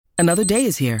Another day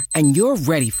is here, and you're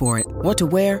ready for it. What to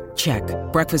wear? Check.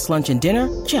 Breakfast, lunch, and dinner?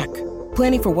 Check.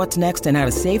 Planning for what's next and how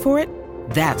to save for it?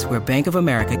 That's where Bank of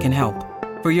America can help.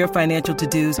 For your financial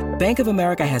to-dos, Bank of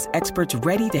America has experts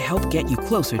ready to help get you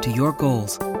closer to your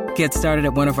goals. Get started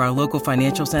at one of our local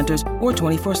financial centers or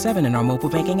 24/7 in our mobile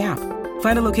banking app.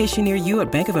 Find a location near you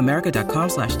at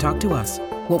bankofamerica.com/talktous.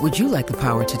 What would you like the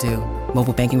power to do?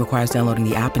 Mobile banking requires downloading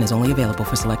the app and is only available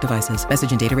for select devices.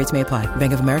 Message and data rates may apply.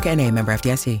 Bank of America N.A., member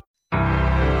FDIC.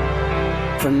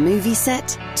 From movie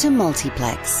set to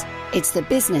multiplex, it's the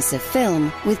business of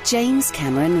film with James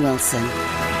Cameron Wilson.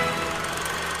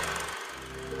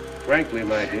 Frankly,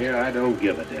 my dear, I don't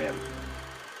give a damn.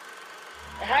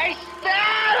 Hey,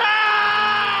 Stella!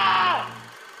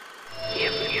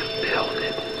 If you build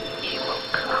it, he will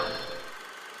come.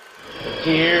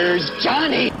 Here's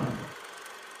Johnny.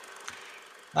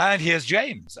 And here's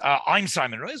James. I'm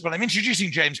Simon Rose, but I'm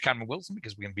introducing James Cameron Wilson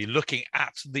because we're going to be looking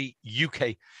at the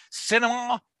UK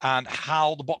cinema and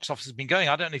how the box office has been going.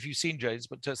 I don't know if you've seen, James,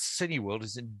 but Cineworld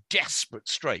is in desperate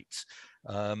straits.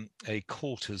 A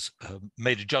court has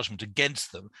made a judgment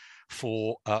against them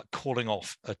for calling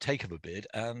off a takeover bid,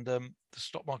 and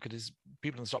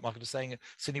people in the stock market are saying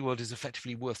Cineworld is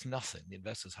effectively worth nothing. The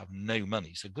investors have no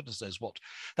money, so goodness knows what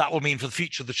that will mean for the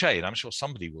future of the chain. I'm sure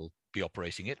somebody will be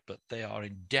operating it, but they are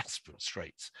in desperate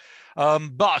straits.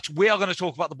 But we are going to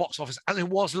talk about the box office as it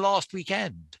was last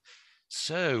weekend.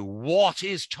 So what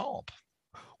is top?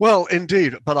 Well,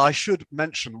 indeed, but I should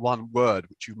mention one word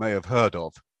which you may have heard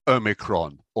of.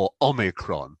 Omicron, oh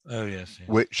yes.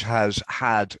 Which has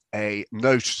had a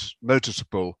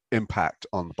noticeable impact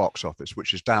on the box office,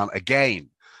 which is down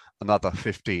again another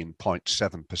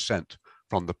 15.7%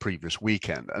 from the previous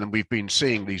weekend. And we've been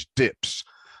seeing these dips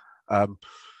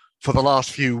for the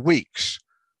last few weeks.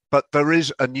 But there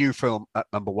is a new film at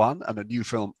number one and a new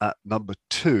film at number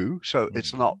two, so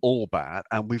it's not all bad.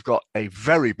 And we've got a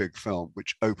very big film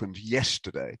which opened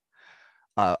yesterday.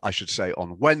 I should say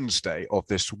on Wednesday of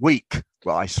this week.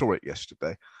 Well, I saw it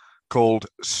yesterday, called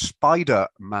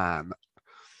Spider-Man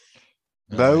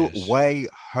No Way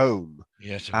Home.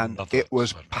 Yes, and it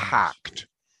was packed.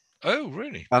 Oh,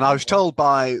 really? And I was told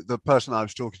by the person I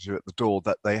was talking to at the door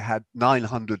that they had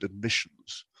 900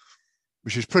 admissions,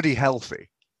 which is pretty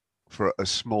healthy for a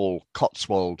small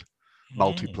Cotswold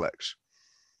multiplex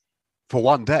for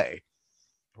one day.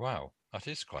 Wow. That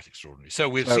is quite extraordinary. So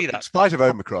we'll see that. In spite of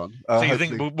Omicron. So you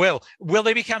think, well, will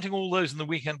they be counting all those in the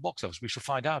weekend box office? We shall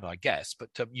find out, I guess. But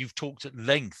you've talked at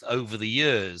length over the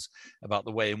years about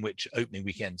the way in which opening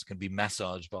weekends can be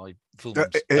massaged by films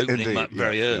opening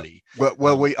very early. Yeah.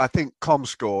 Well, I think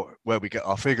Comscore, where we get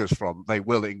our figures from, they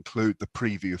will include the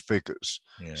preview figures.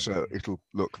 Yeah. So it'll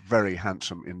look very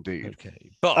handsome indeed.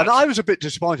 Okay. And I was a bit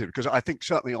disappointed because I think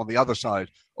certainly on the other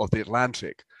side of the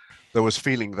Atlantic, there was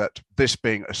feeling that this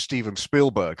being a Steven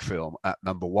Spielberg film at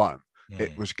number one,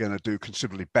 it was going to do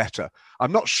considerably better.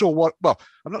 I'm not sure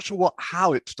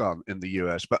how it's done in the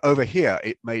US, but over here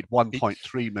it made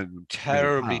 1.3 million.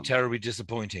 Terribly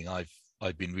disappointing.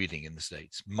 I've been reading in the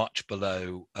States, much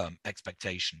below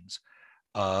expectations.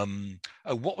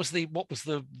 What was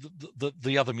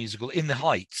the other musical, In the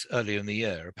Heights, earlier in the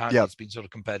year? Apparently it's been sort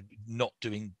of compared not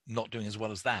doing as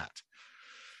well as that.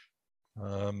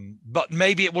 But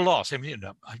maybe it will last. I mean,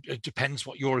 it depends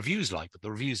what your reviews like, but the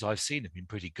reviews I've seen have been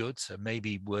pretty good, so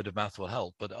maybe word of mouth will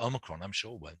help, but Omicron I'm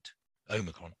sure won't.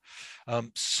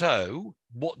 So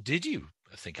what did you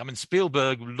think? I mean,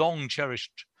 Spielberg, long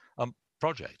cherished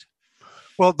project.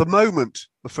 Well, the moment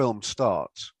the film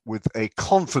starts with a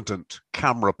confident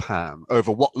camera pan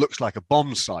over what looks like a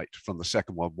bomb site from the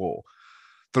Second World War,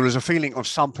 there is a feeling of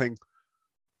something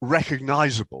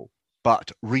recognizable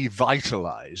but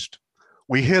revitalized.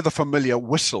 We hear the familiar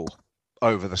whistle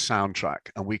over the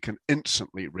soundtrack, and we can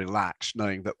instantly relax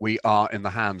knowing that we are in the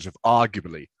hands of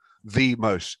arguably the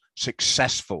most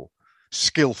successful,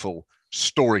 skillful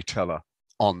storyteller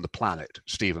on the planet,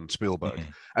 Steven Spielberg.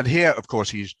 Mm-hmm. And here, of course,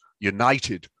 he's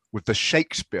united with the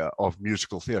Shakespeare of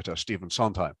musical theatre, Stephen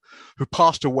Sondheim, who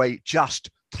passed away just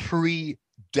 3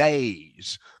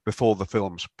 days before the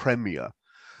film's premiere.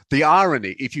 The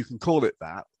irony, if you can call it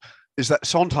that, is that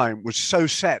Sondheim was so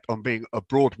set on being a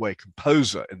Broadway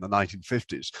composer in the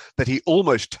 1950s that he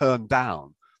almost turned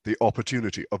down the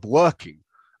opportunity of working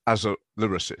as a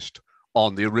lyricist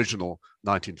on the original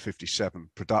 1957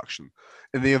 production.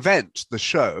 In the event, the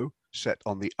show, set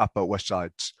on the Upper West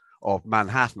Sides of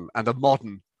Manhattan and a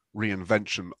modern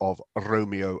reinvention of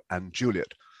Romeo and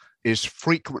Juliet, is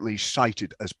frequently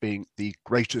cited as being the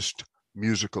greatest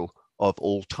musical of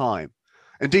all time.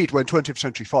 Indeed, when 20th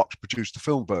Century Fox produced the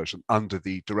film version under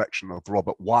the direction of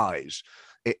Robert Wise,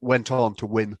 it went on to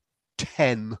win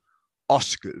 10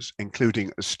 Oscars,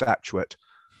 including a statuette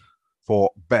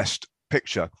for Best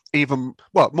Picture,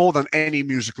 more than any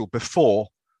musical before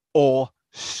or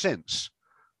since,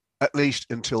 at least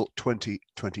until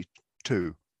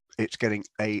 2022. It's getting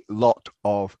a lot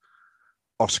of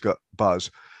Oscar buzz.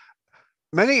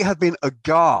 Many have been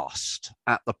aghast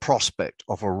at the prospect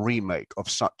of a remake of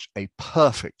such a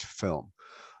perfect film.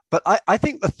 But I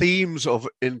think the themes of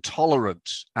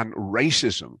intolerance and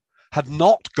racism had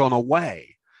not gone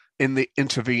away in the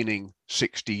intervening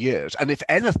 60 years. And if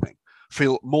anything,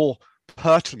 feel more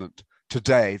pertinent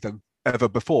today than ever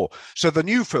before. So the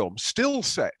new film, still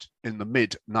set in the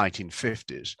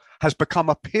mid-1950s, has become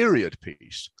a period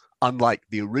piece, unlike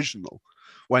the original,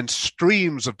 when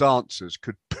streams of dancers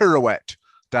could pirouette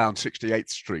down 68th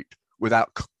Street without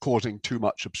causing too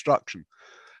much obstruction.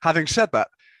 Having said that,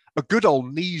 a good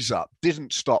old knees up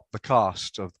didn't stop the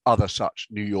cast of other such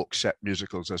New York set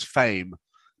musicals as Fame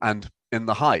and In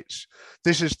the Heights.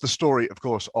 This is the story, of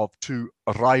course, of two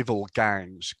rival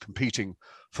gangs competing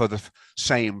for the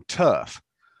same turf.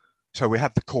 So we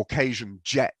have the Caucasian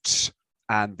Jets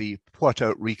and the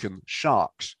Puerto Rican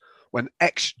Sharks, when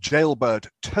ex-jailbird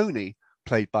Tony,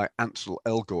 played by Ansel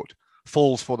Elgort,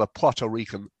 falls for the Puerto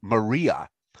Rican Maria.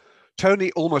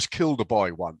 Tony almost killed a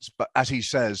boy once, but as he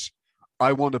says,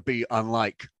 "I want to be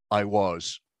unlike I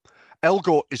was."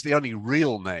 Elgort is the only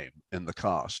real name in the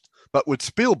cast, but with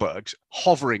Spielberg's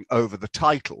hovering over the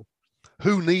title,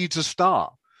 who needs a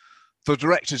star? The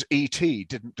director's E.T.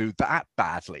 didn't do that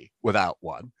badly without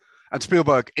one, and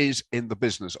Spielberg is in the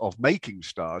business of making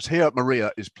stars. Here,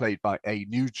 Maria is played by a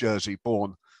New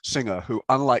Jersey-born singer who,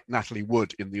 unlike Natalie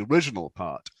Wood in the original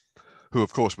part, who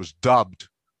of course was dubbed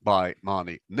by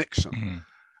Marnie Nixon,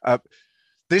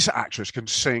 this actress can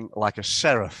sing like a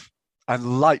seraph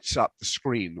and lights up the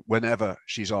screen whenever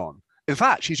she's on. In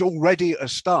fact, she's already a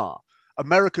star.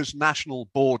 America's National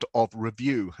Board of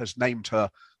Review has named her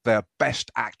their Best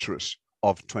Actress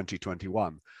of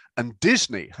 2021. And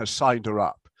Disney has signed her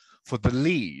up for the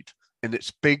lead in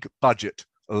its big budget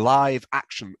live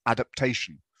action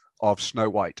adaptation of Snow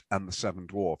White and the Seven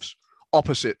Dwarfs,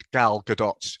 opposite Gal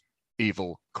Gadot's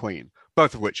Evil Queen,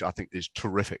 both of which I think is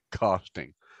terrific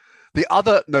casting. The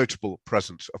other notable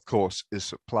presence, of course, is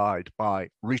supplied by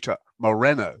Rita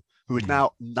Moreno, who is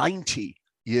now 90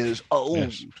 years old,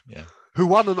 Yes. Yeah. who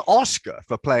won an Oscar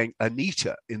for playing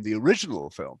Anita in the original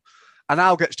film, and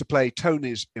now gets to play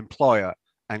Tony's employer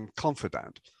and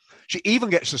confidant. She even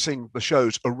gets to sing the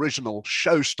show's original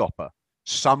showstopper,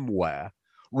 Somewhere,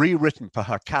 rewritten for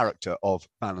her character of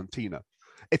Valentina.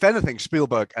 If anything,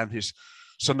 Spielberg and his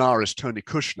scenarist Tony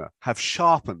Kushner have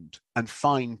sharpened and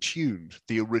fine-tuned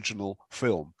the original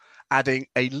film, adding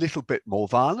a little bit more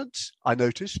violence, I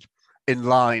noticed, in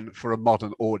line for a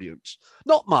modern audience.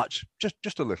 Not much,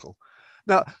 just a little.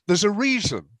 Now, there's a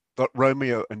reason that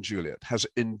Romeo and Juliet has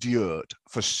endured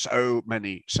for so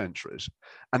many centuries,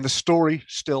 and the story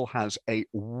still has a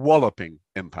walloping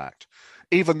impact,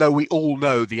 even though we all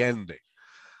know the ending.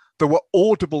 There were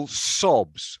audible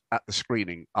sobs at the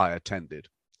screening I attended,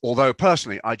 although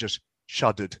personally I just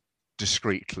shuddered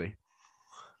discreetly.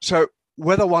 So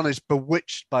whether one is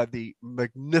bewitched by the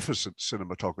magnificent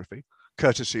cinematography,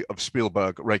 courtesy of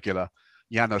Spielberg regular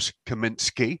Janusz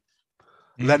Kaminski,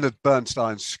 Leonard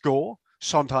Bernstein's score,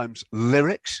 Sondheim's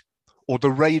lyrics, or the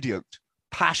radiant,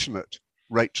 passionate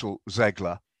Rachel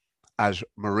Zegler as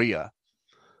Maria,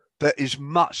 there is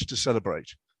much to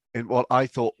celebrate in what I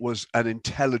thought was an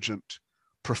intelligent,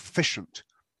 proficient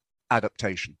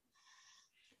adaptation.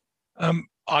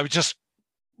 I was just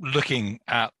looking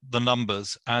at the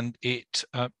numbers, and it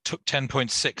took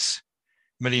 $10.6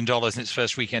 million in its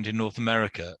first weekend in North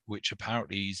America, which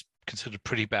apparently is considered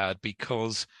pretty bad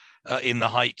because In the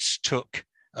Heights took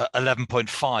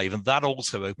 11.5, and that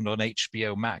also opened on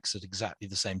HBO Max at exactly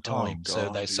the same time. Oh, so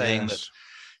God, they're saying yes.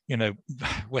 that,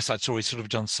 West Side Story sort of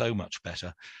done so much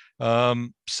better.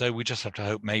 So we just have to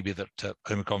hope maybe that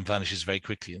Omicron vanishes very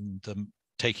quickly and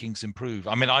takings improve.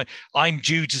 I mean, I'm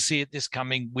due to see it this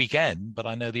coming weekend, but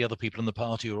I know the other people in the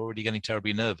party are already getting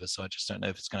terribly nervous, so I just don't know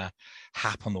if it's going to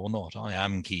happen or not. I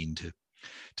am keen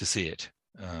to see it,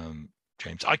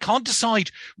 James. I can't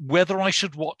decide whether I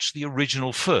should watch the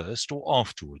original first or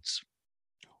afterwards.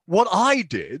 What I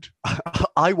did,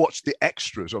 I watched the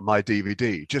extras on my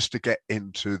DVD just to get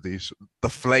into the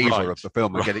flavour of the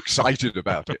film and get excited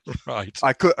about it. Right.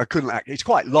 I couldn't act. It's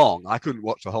quite long. I couldn't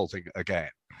watch the whole thing again.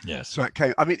 Yes. So it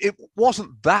came. I mean, it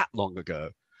wasn't that long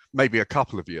ago, maybe a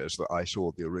couple of years, that I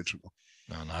saw the original.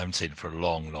 No, I haven't seen it for a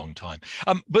long, long time.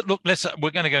 But look,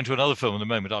 we're going to go into another film in a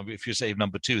moment. If you say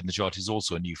number 2 in the chart is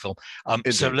also a new film.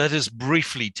 So let us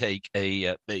briefly take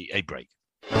a break.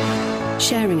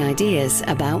 sharing ideas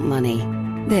about money.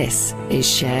 This is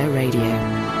Share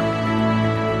Radio.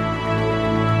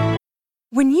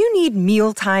 When you need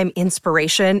mealtime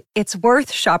inspiration, it's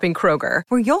worth shopping Kroger,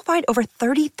 where you'll find over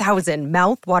 30,000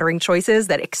 mouth-watering choices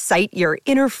that excite your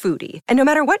inner foodie. And no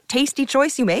matter what tasty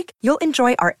choice you make, you'll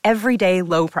enjoy our everyday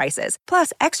low prices,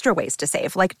 plus extra ways to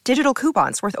save, like digital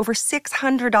coupons worth over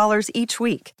 $600 each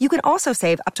week. You can also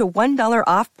save up to $1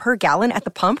 off per gallon at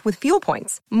the pump with fuel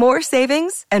points. More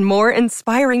savings and more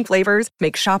inspiring flavors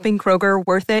make shopping Kroger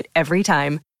worth it every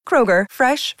time. Kroger,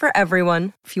 fresh for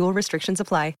everyone. Fuel restrictions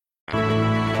apply.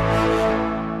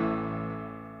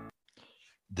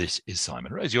 This is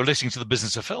Simon Rose. You're listening to The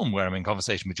Business of Film, where I'm in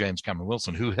conversation with James Cameron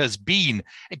Wilson, who has been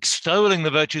extolling the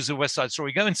virtues of West Side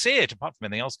Story. Go and see it. Apart from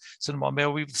anything else, Cinema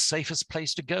may be the safest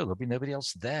place to go. There'll be nobody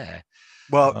else there.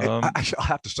 Well, I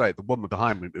have to say, the woman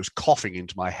behind me was coughing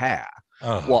into my hair,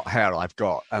 what hair I've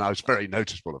got, and I was very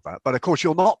noticeable of that. But of course,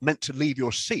 you're not meant to leave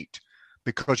your seat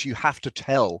because you have to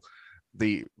tell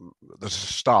the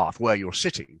staff where you're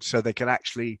sitting so they can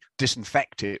actually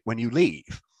disinfect it when you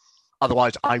leave.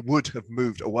 Otherwise, I would have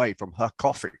moved away from her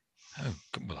coughing. Oh,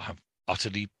 well, how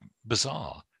utterly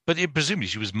bizarre. But presumably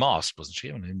she was masked, wasn't she?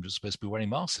 I mean, she was supposed to be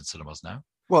wearing masks in cinemas now.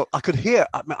 Well, I could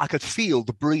feel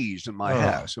the breeze in my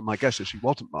hair. So my guess is she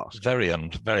wasn't masked. Very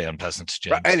unpleasant,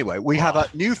 James. But anyway, we have a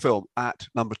new film at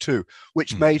number 2,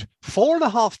 which made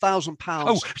 £4,500.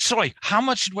 Oh, sorry. How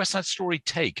much did West Side Story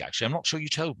take, actually? I'm not sure you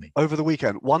told me. Over the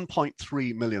weekend,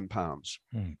 £1.3 million. Oh,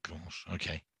 gosh.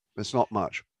 Okay. It's not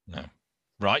much. No.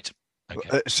 Right.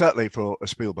 Okay. Certainly for a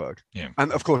Spielberg. Yeah.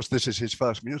 And of course, this is his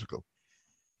first musical.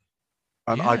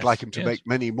 And yes, I'd like him to make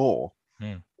many more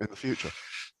in the future.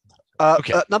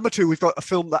 At number 2, we've got a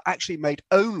film that actually made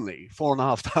only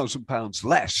 £4,500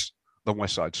 less than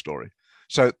West Side Story.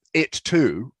 So it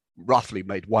too roughly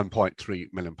made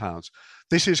 £1.3 million.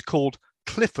 This is called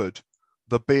Clifford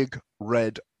the Big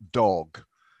Red Dog.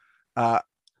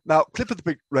 Now, Clifford the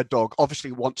Big Red Dog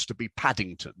obviously wants to be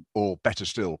Paddington, or better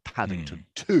still, Paddington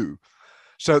 2.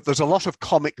 So there's a lot of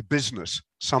comic business,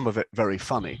 some of it very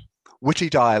funny, witty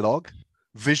dialogue,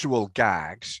 visual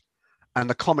gags, and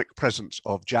the comic presence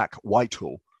of Jack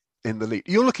Whitehall in the lead.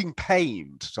 You're looking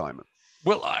pained, Simon.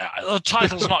 Well, the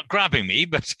title's not grabbing me,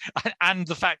 and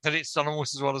the fact that it's done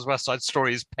almost as well as West Side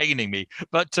Story is paining me.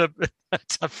 But to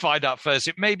find out first,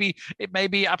 it may be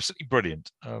absolutely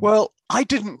brilliant. Well, I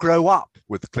didn't grow up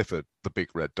with Clifford the Big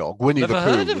Red Dog. Winnie the Pooh.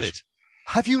 Never heard of it.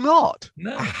 Have you not?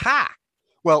 No. Aha!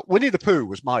 Well, Winnie the Pooh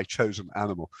was my chosen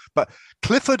animal, but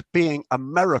Clifford, being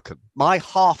American, my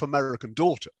half-American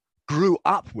daughter grew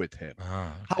up with him.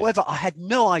 Okay. However, I had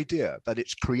no idea that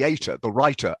its creator, the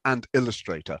writer and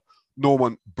illustrator,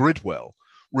 Norman Bridwell,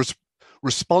 was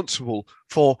responsible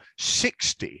for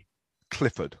 60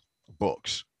 Clifford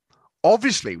books.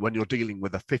 Obviously, when you're dealing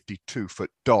with a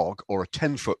 52-foot dog or a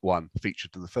 10-foot one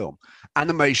featured in the film,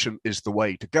 animation is the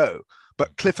way to go.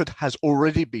 But Clifford has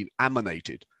already been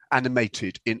animated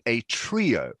in a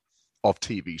trio of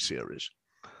TV series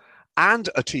and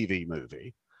a TV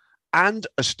movie and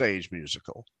a stage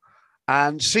musical.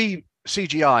 And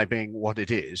CGI being what it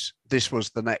is, this was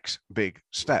the next big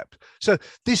step. So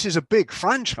this is a big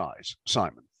franchise,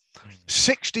 Simon.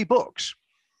 60 books.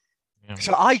 Yeah,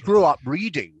 so I grew up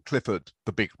reading Clifford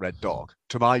the Big Red Dog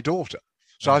to my daughter.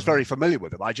 So I was very familiar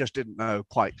with him. I just didn't know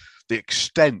quite the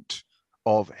extent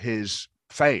of his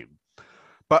fame.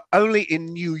 But only in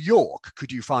New York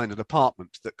could you find an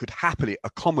apartment that could happily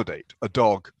accommodate a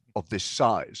dog of this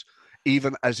size,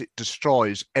 even as it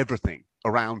destroys everything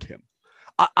around him.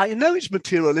 I know it's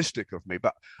materialistic of me,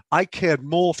 but I cared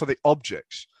more for the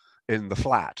objects in the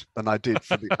flat than I did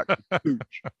for the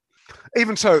pooch.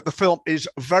 Even so, the film is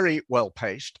very well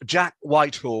paced. Jack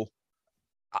Whitehall,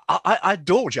 I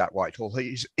adore Jack Whitehall.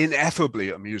 He's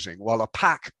ineffably amusing, while a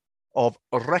pack of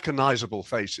recognizable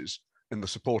faces in the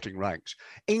supporting ranks,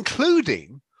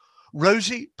 including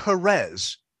Rosie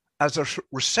Perez as a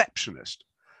receptionist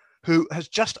who has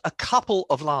just a couple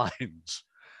of lines.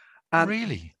 And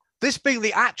really? This being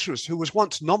the actress who was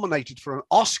once nominated for an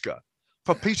Oscar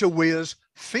for Peter Weir's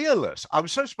Fearless. I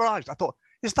was so surprised. I thought,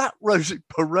 is that Rosie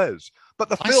Perez? But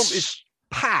the film is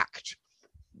packed.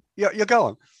 Yeah, you go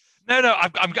on. No,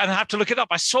 I'm going to have to look it up.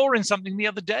 I saw her in something the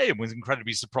other day and was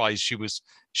incredibly surprised she was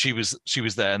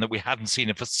there and that we hadn't seen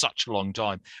her for such a long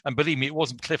time. And believe me, it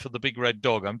wasn't Clifford the Big Red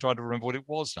Dog. I'm trying to remember what it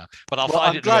was now, but I'll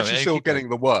find it. I'm glad she's still getting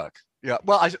the work. Yeah.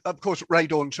 Well, of course, Ray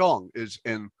Dawn Chong is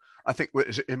in, I think,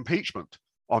 is it Impeachment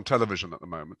on television at the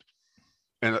moment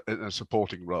in a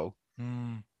supporting role.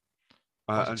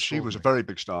 And she was a very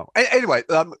big star. Anyway,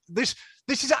 this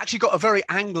has actually got a very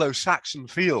Anglo-Saxon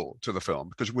feel to the film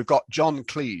because we've got John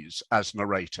Cleese as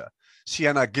narrator,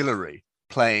 Sienna Guillory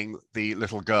playing the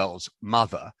little girl's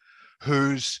mother,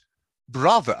 whose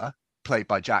brother, played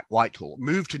by Jack Whitehall,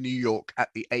 moved to New York at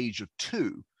the age of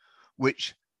 2,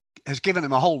 which has given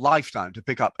him a whole lifetime to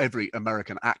pick up every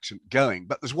American accent going.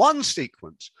 But there's one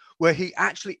sequence where he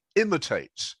actually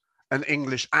imitates an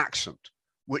English accent,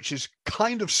 which is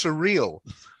kind of surreal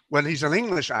when he's an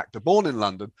English actor born in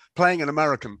London, playing an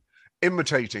American,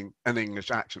 imitating an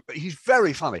English accent. But he's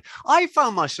very funny. I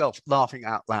found myself laughing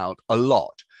out loud a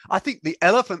lot. I think the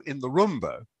elephant in the room,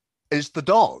 though, is the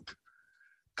dog,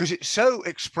 because it's so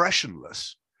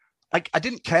expressionless. I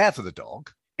didn't care for the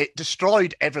dog. It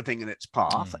destroyed everything in its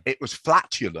path. It was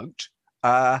flatulent.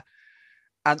 And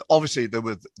obviously there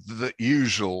were the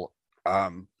usual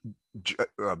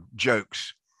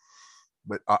jokes,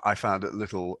 but I found it a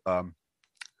little...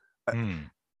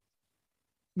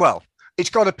 Well, it's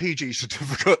got a PG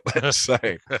certificate, let's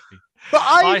say. But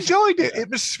I enjoyed it. It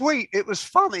was sweet. It was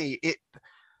funny. It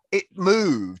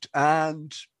moved.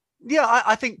 And... yeah,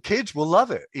 I think kids will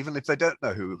love it, even if they don't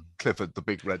know who Clifford the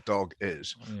Big Red Dog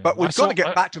is. Yeah. But we've got to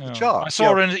get back to the chart. I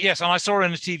saw her in, yes, and I saw her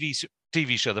in a TV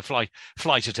show, The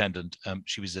Flight Attendant.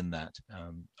 She was in that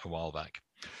a while back.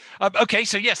 Okay,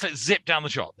 so yes, let's zip down the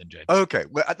chart then, James. Okay,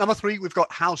 well, at number 3, we've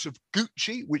got House of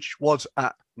Gucci, which was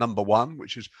at number 1,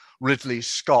 which is Ridley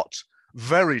Scott's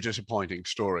very disappointing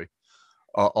story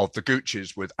of the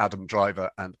Guccis with Adam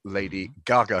Driver and Lady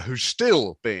Gaga, who's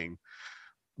still being...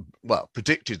 well,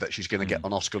 predicted that she's going to get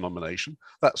an Oscar nomination.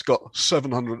 That's got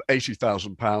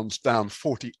 £780,000, down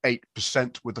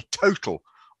 48%, with a total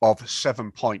of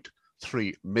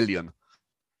 7.3 million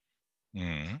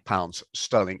pounds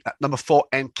sterling. At number 4,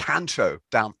 Encanto,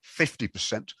 down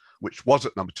 50%, which was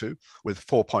at number 2, with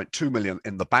 4.2 million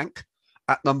in the bank.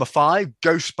 At number 5,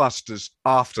 Ghostbusters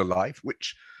Afterlife,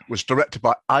 which was directed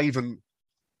by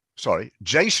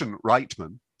Jason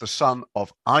Reitman, the son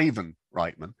of Ivan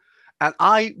Reitman. And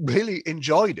I really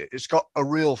enjoyed it. It's got a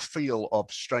real feel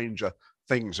of Stranger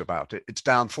Things about it. It's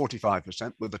down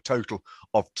 45% with a total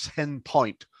of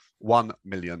 10.1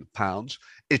 million pounds.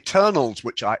 Eternals,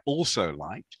 which I also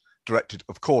liked, directed,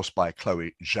 of course, by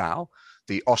Chloe Zhao,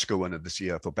 the Oscar winner this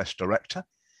year for Best Director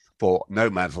for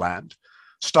Nomadland,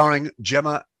 starring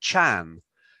Gemma Chan,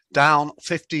 down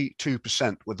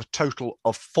 52% with a total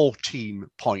of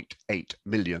 14.8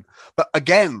 million. But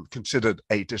again, considered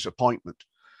a disappointment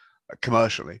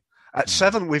commercially. At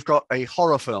 7, we've got a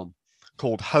horror film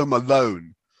called Home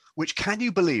Alone, which, can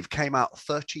you believe, came out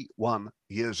 31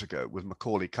 years ago with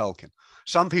Macaulay Culkin.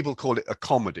 Some people call it a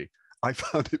comedy. I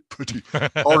found it pretty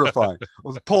horrifying.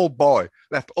 Well, the poor boy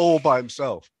left all by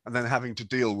himself and then having to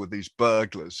deal with these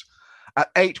burglars. At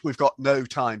 8, we've got No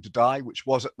Time to Die, which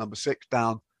was at number 6,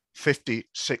 down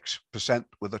 56%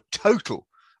 with a total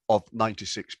of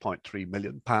 96.3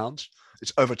 million pounds.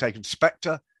 It's overtaken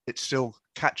Spectre. It's still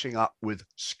catching up with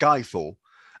Skyfall.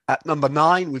 At number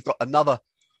 9, we've got another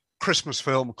Christmas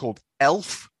film called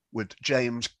Elf with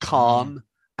James Caan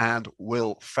and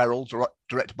Will Ferrell,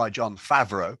 directed by Jon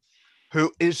Favreau,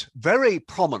 who is very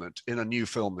prominent in a new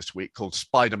film this week called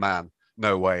Spider-Man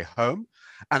No Way Home.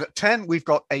 And at 10, we've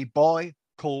got A Boy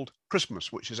Called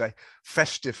Christmas, which is a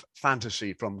festive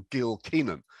fantasy from Gil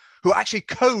Kenan, who actually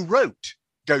co-wrote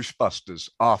Ghostbusters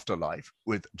Afterlife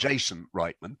with Jason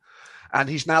Reitman. And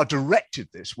he's now directed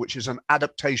this, which is an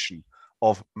adaptation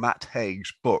of Matt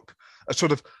Haig's book, a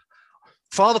sort of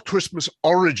Father Christmas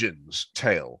origins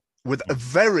tale with a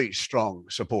very strong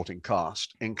supporting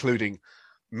cast, including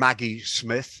Maggie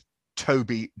Smith,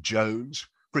 Toby Jones,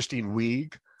 Christine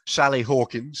Wiig, Sally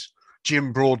Hawkins,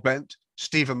 Jim Broadbent,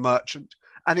 Stephen Merchant.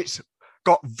 And it's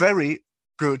got very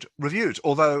good reviews,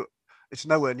 although it's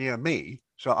nowhere near me,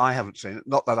 so I haven't seen it.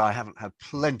 Not that I haven't had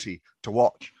plenty to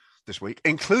watch this week,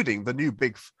 including the new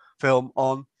big film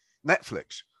on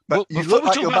Netflix. But well, before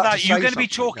we talk about that, you're going to be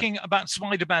talking about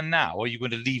Spider-Man now, or are you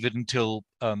going to leave it until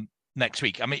next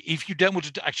week? I mean, if you don't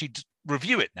want to actually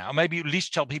review it now, maybe at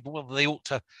least tell people whether they ought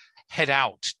to head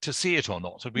out to see it or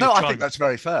not. No, I think that's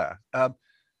very fair.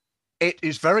 It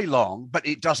is very long, but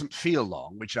it doesn't feel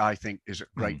long, which I think is a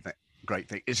great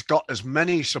thing. It's got as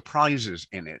many surprises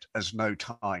in it as No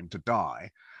Time to Die.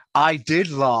 I did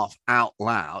laugh out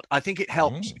loud. I think it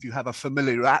helps if you have a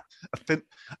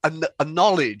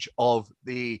knowledge of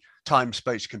the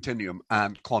time-space continuum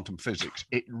and quantum physics.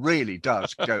 It really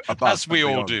does go above. As we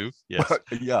all do. Yes.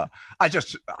 But, yeah. I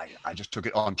just took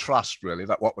it on trust, really,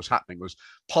 that what was happening was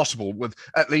possible, with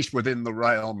at least within the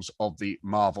realms of the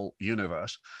Marvel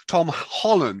universe. Tom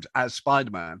Holland as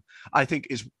Spider-Man, I think,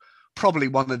 is probably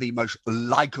one of the most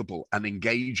likable and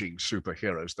engaging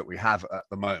superheroes that we have at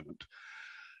the moment.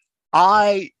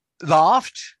 I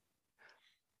laughed,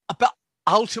 but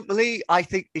ultimately, I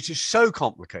think it is so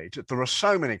complicated. There are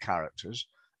so many characters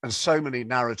and so many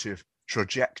narrative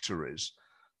trajectories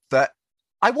that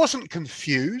I wasn't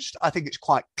confused. I think it's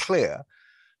quite clear,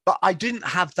 but I didn't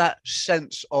have that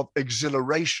sense of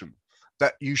exhilaration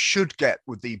that you should get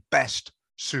with the best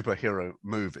superhero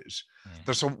movies.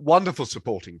 There's some wonderful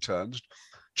supporting turns.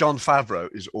 Jon Favreau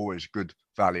is always good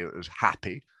value as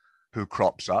Happy, who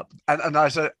crops up. And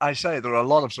as I say, there are a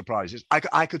lot of surprises.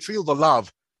 I could feel the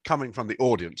love coming from the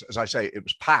audience. As I say, it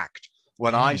was packed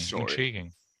when I saw intriguing.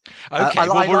 it. Okay,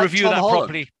 well, we'll review that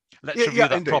properly. Let's review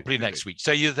that indeed, properly next week.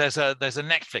 So there's a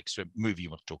Netflix movie you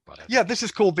want to talk about. Yeah, this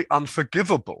is called The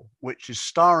Unforgivable, which is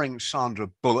starring Sandra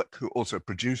Bullock, who also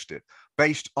produced it,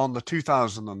 based on the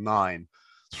 2009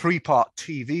 three-part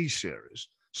TV series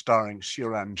starring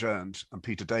Ciaran Jones and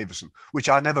Peter Davison, which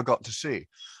I never got to see.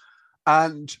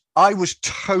 And I was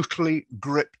totally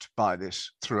gripped by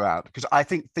this throughout, because I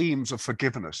think themes of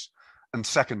forgiveness and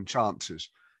second chances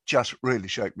just really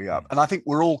shake me up. And I think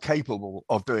we're all capable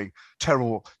of doing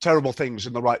terrible, terrible things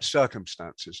in the right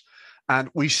circumstances. And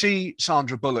we see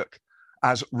Sandra Bullock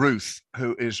as Ruth,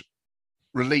 who is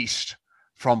released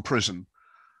from prison,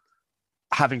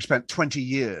 having spent 20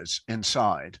 years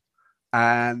inside.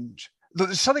 And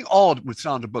there's something odd with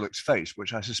Sandra Bullock's face,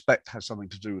 which I suspect has something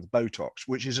to do with Botox,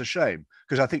 which is a shame,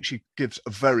 because I think she gives a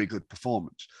very good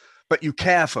performance. But you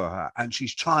care for her, and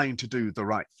she's trying to do the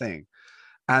right thing.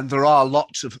 And there are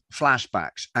lots of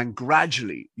flashbacks, and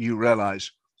gradually you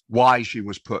realize why she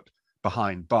was put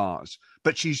behind bars.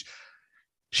 But she's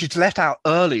let out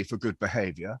early for good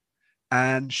behavior,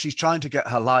 and she's trying to get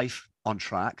her life on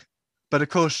track. But of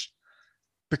course,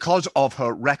 because of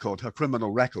her record, her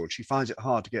criminal record, she finds it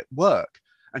hard to get work.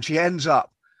 And she ends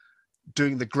up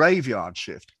doing the graveyard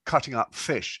shift, cutting up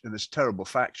fish in this terrible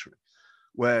factory,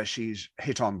 where she's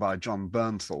hit on by John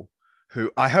Bernthal,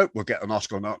 who I hope will get an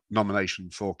Oscar nomination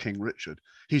for King Richard.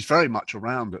 He's very much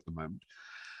around at the moment.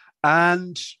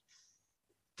 And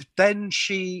then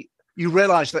you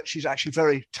realize that she's actually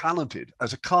very talented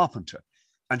as a carpenter.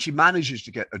 And she manages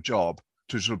to get a job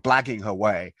to sort of blagging her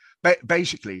way.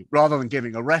 Basically, rather than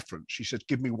giving a reference, she said,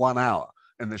 give me 1 hour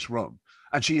in this room.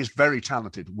 And she is very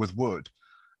talented with wood.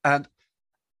 And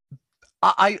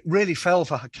I really fell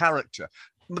for her character.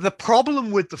 The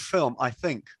problem with the film, I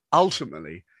think,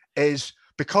 ultimately, is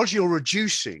because you're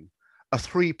reducing a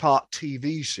 3-part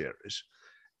TV series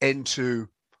into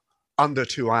under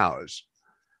 2 hours,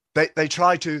 they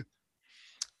try to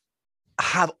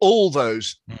have all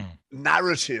those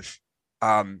narrative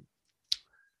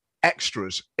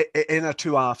extras in a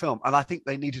 2-hour film. And I think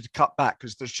they needed to cut back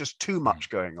because there's just too much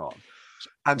going on.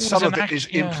 And some of it is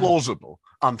implausible,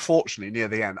 unfortunately, near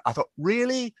the end. I thought,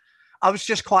 really? I was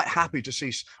just quite happy to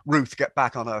see Ruth get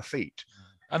back on her feet.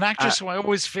 An actress who I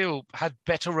always feel had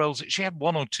better roles. She had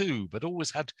 1 or 2, but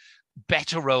always had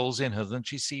better roles in her than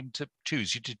she seemed to choose.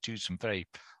 She did do some very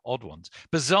odd ones.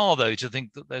 Bizarre, though, to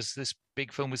think that there's this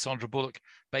big film with Sandra Bullock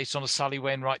based on a Sally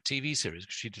Wainwright TV series.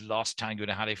 She did Last Tango in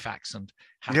Halifax and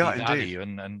Happy Valley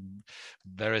and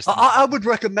various things. I would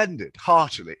recommend it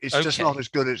heartily. It's just not as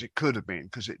good as it could have been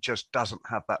because it just doesn't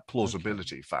have that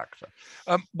plausibility factor.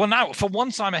 Well, now, for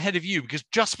once, I'm ahead of you because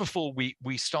just before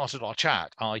we started our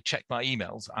chat, I checked my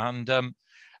emails and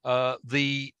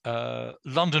the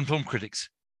London Film Critics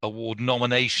Award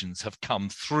nominations have come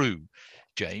through,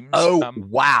 James. Oh,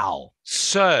 wow.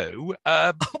 So,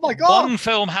 oh my God. One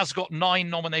film has got 9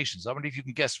 nominations. I wonder if you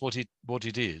can guess what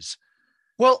it is.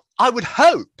 Well, I would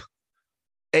hope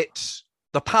it's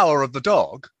The Power of the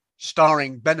Dog,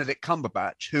 starring Benedict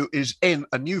Cumberbatch, who is in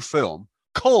a new film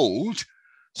called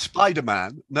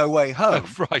Spider-Man: No Way Home.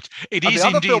 Oh, right. It is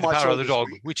indeed The Power of the Dog,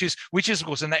 which is, of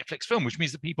course, a Netflix film, which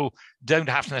means that people don't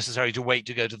have to necessarily to wait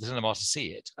to go to the cinema to see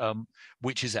it,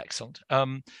 which is excellent.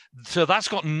 So that's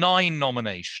got 9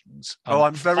 nominations.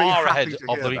 I'm very happy to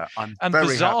hear that. I'm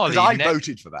very happy, because I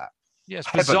voted for that. Yes,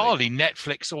 bizarrely,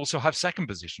 Netflix also have second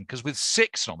position, because with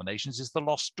 6 nominations is The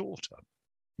Lost Daughter.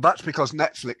 That's because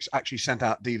Netflix actually sent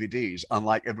out DVDs,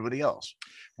 unlike everybody else.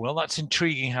 Well, that's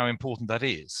intriguing how important that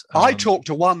is. I talked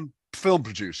to one film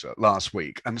producer last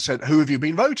week and said, who have you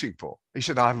been voting for? He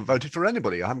said, I haven't voted for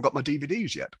anybody. I haven't got my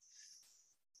DVDs yet.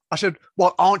 I said,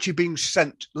 well, aren't you being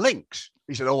sent links?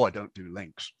 He said, oh, I don't do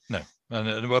links. No. And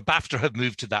BAFTA have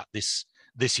moved to that this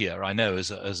year. I know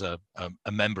as a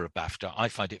member of BAFTA, I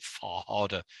find it far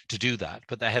harder to do that.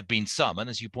 But there have been some, and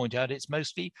as you point out, it's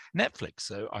mostly Netflix.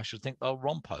 So I should think they'll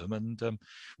romp home. And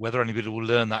whether anybody will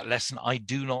learn that lesson, I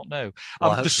do not know.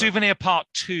 The Souvenir Part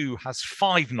 2 has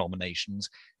 5 nominations.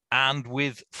 And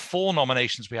with 4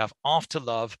 nominations, we have After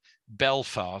Love,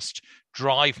 Belfast,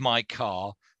 Drive My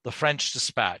Car, The French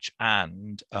Dispatch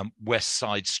and West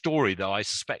Side Story, though I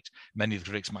suspect many of the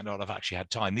critics might not have actually had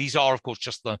time. These are, of course,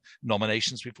 just the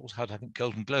nominations. We've also had, I think,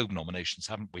 Golden Globe nominations,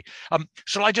 haven't we?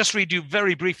 Shall I just read you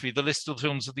very briefly the list of the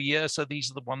films of the year? So these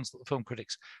are the ones that the film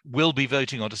critics will be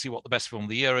voting on to see what the best film of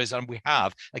the year is. And we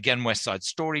have, again, West Side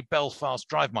Story, Belfast,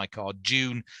 Drive My Car,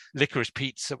 Dune, Licorice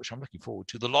Pizza, which I'm looking forward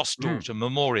to, The Lost Daughter,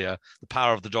 Memoria, The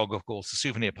Power of the Dog, of course, The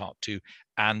Souvenir Part 2,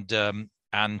 and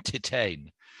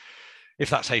Titane, if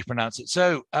that's how you pronounce it.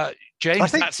 So, James, I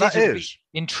think that is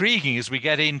intriguing as we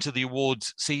get into the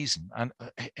awards season. And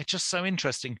it's just so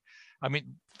interesting. I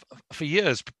mean, for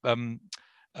years,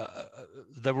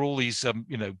 there were all these,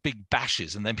 big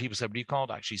bashes. And then people said, well, you can't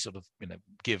actually sort of,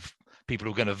 give people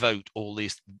who are going to vote all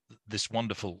this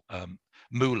wonderful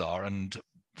moolah and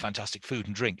fantastic food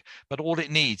and drink, but all it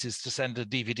needs is to send a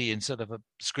DVD instead of a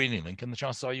screening link, and the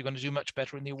chances are you're going to do much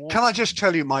better in the awards. Can I just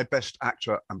tell you my best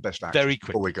actor and best actress very quick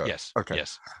before we go? Yes. Okay.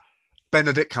 Yes.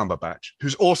 Benedict Cumberbatch,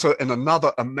 who's also in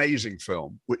another amazing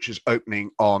film, which is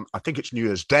opening on, I think it's New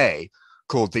Year's Day,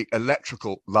 called The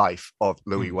Electrical Life of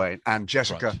Louis Wayne, and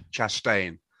Jessica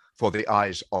Chastain for The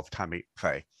Eyes of Tammy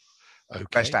Faye. Okay.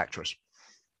 Best actress.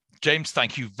 James,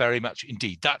 thank you very much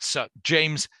indeed. That's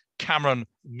James Cameron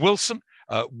Wilson.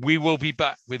 We will be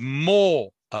back with more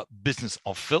Business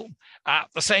of Film at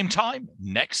the same time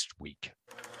next week.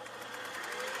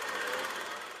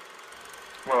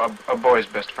 Well, a boy's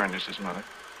best friend is his mother.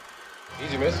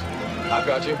 Easy, miss. I've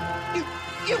got you.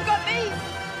 You've got me.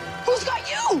 Who's got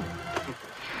you?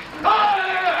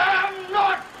 I am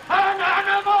not an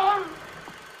animal!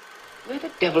 Where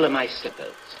the devil are my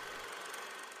slippers?